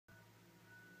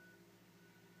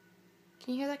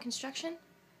Can you hear that construction?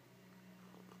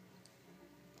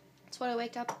 That's what I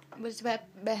waked up. This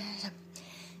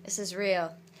is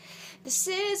real. This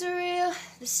is real.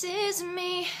 This is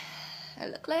me. I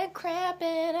look like crap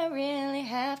and I really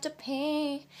have to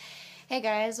pee. Hey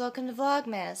guys, welcome to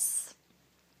Vlogmas.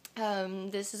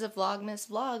 This is a Vlogmas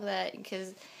vlog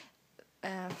because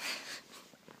I'm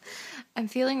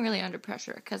feeling really under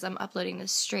pressure because I'm uploading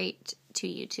this straight to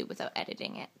YouTube without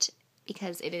editing it.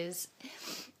 Because it is,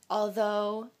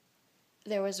 although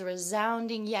there was a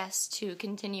resounding yes to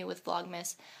continue with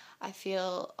Vlogmas, I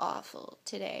feel awful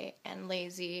today and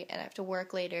lazy and I have to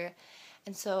work later.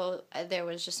 And so there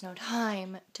was just no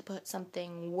time to put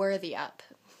something worthy up.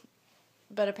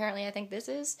 But apparently I think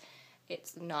it's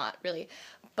not really.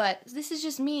 But this is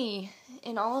just me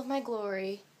in all of my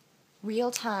glory,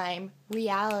 real time,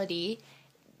 reality,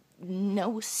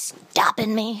 no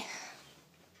stopping me.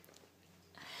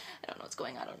 I don't know what's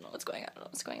going on,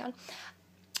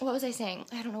 What was I saying?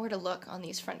 I don't know where to look on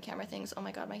these front camera things. Oh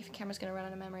my god, my camera's gonna run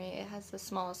out of memory. It has the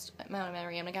smallest amount of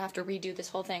memory. I'm gonna have to redo this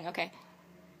whole thing. Okay.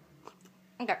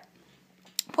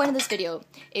 Point of this video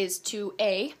is to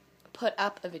put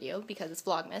up a video because it's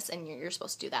Vlogmas and you're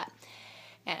supposed to do that.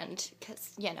 And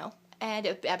because, you know, and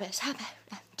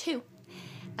two,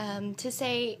 to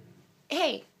say,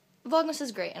 hey, Vlogmas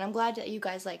is great and I'm glad that you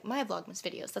guys like my Vlogmas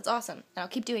videos. That's awesome. And I'll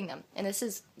keep doing them. And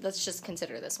let's just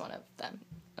consider this one of them,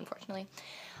 unfortunately.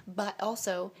 But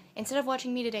also, instead of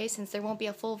watching me today, since there won't be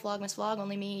a full Vlogmas vlog,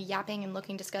 only me yapping and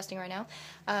looking disgusting right now,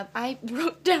 I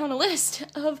wrote down a list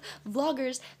of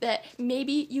vloggers that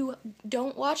maybe you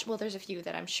don't watch. Well, there's a few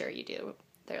that I'm sure you do.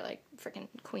 They're like freaking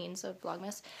queens of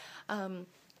Vlogmas.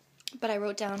 But I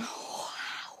wrote down,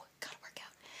 wow, gotta work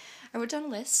out. I wrote down a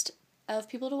list of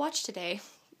people to watch today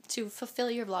to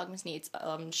fulfill your Vlogmas needs.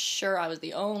 I'm sure I was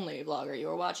the only vlogger you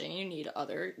were watching. You need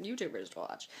other YouTubers to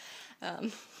watch.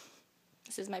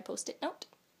 This is my post-it note.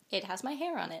 It has my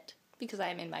hair on it because I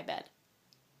am in my bed.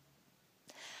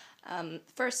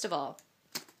 First of all,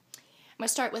 I'm going to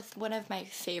start with one of my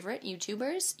favorite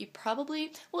YouTubers. You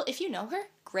probably, well, if you know her,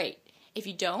 great. If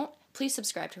you don't, please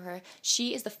subscribe to her.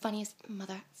 She is the funniest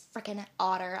mother frickin'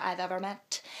 otter I've ever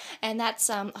met. And that's,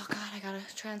 oh god, I gotta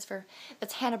transfer.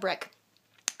 That's Hannah Brick.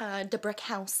 The Brick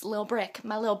House, Lil Brick,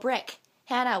 my Lil Brick.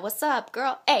 Hannah, what's up,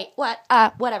 girl? Hey, what?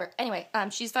 Whatever. Anyway,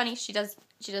 she's funny. She does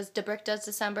Da Brick Does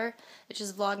December, which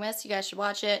is Vlogmas. You guys should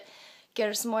watch it. Get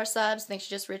her some more subs. I think she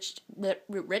just Richie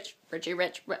Rich,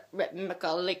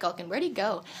 Macaulay Culkin. Where'd he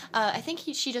go? I think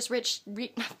she just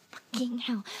fucking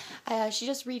hell. She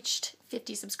just reached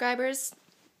 50 subscribers.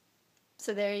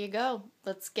 So there you go.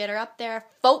 Let's get her up there,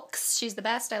 folks. She's the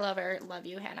best. I love her. Love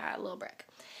you, Hannah, Lil Brick.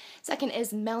 Second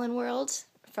is Melon World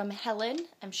from Helen.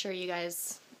 I'm sure you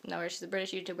guys know her. She's a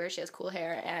British YouTuber. She has cool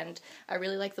hair, and I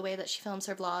really like the way that she films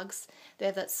her vlogs. They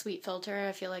have that sweet filter.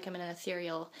 I feel like I'm in an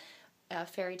ethereal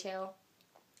fairy tale.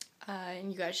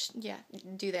 And you guys, yeah,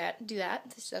 do that.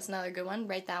 That's another good one.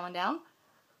 Write that one down.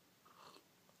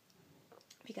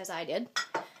 Because I did.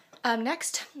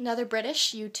 Next, another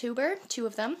British YouTuber. Two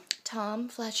of them. Tom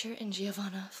Fletcher and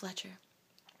Giovanna Fletcher.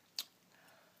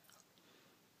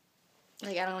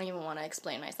 Like, I don't even want to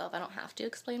explain myself. I don't have to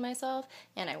explain myself,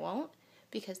 and I won't.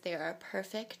 Because they are a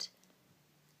perfect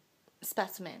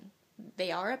specimen.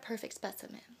 They are a perfect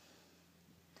specimen.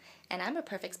 And I'm a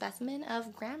perfect specimen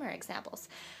of grammar examples.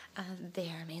 They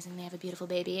are amazing. They have a beautiful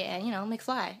baby. And, you know,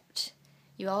 McFly.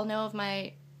 You all know of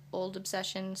my old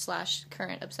obsession /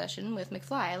 current obsession with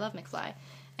McFly. I love McFly.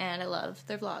 And I love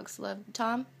their vlogs. Love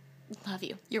Tom. Love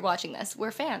you. You're watching this.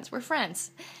 We're fans. We're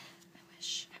friends. I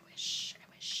wish.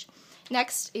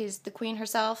 Next is the queen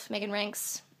herself, Megan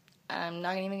Ranks. I'm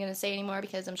not even going to say anymore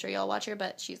because I'm sure y'all watch her,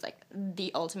 but she's like the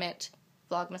ultimate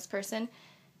Vlogmas person.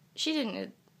 She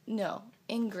didn't, no,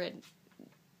 Ingrid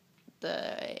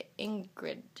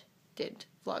did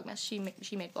Vlogmas.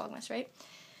 She made Vlogmas, right?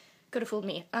 Could have fooled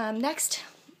me. Next,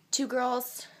 two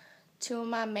girls, two of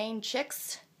my main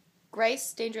chicks.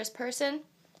 Grace, Dangerous Person.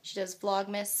 She does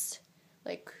Vlogmas,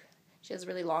 like, she does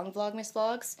really long Vlogmas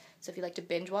vlogs. So if you like to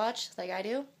binge watch, like I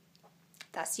do,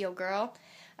 that's your girl.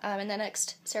 And then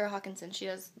next, Sarah Hawkinson. She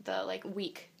does the, like,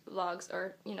 week vlogs,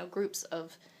 or, you know, groups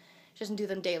of, she doesn't do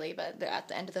them daily, but they're at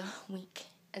the end of the week,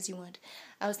 as you would.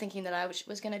 I was thinking that I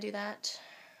was going to do that,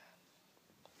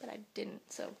 but I didn't,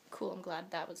 so cool, I'm glad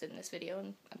that was in this video,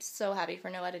 and I'm so happy for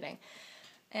no editing.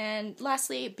 And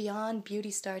lastly, Beyond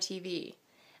Beauty Star TV.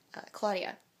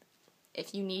 Claudia,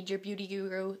 if you need your beauty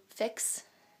guru fix,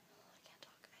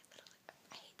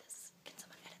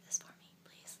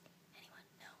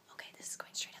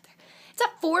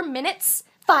 at 4 minutes,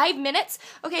 5 minutes?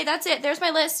 Okay, that's it. There's my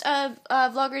list of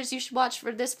vloggers you should watch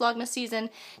for this Vlogmas season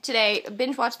today.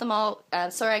 Binge watch them all.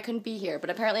 Sorry I couldn't be here, but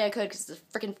apparently I could because it's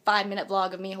a freaking 5-minute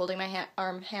vlog of me holding my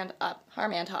hand up.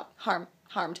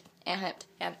 Harmed.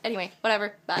 Anyway,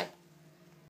 whatever. Bye.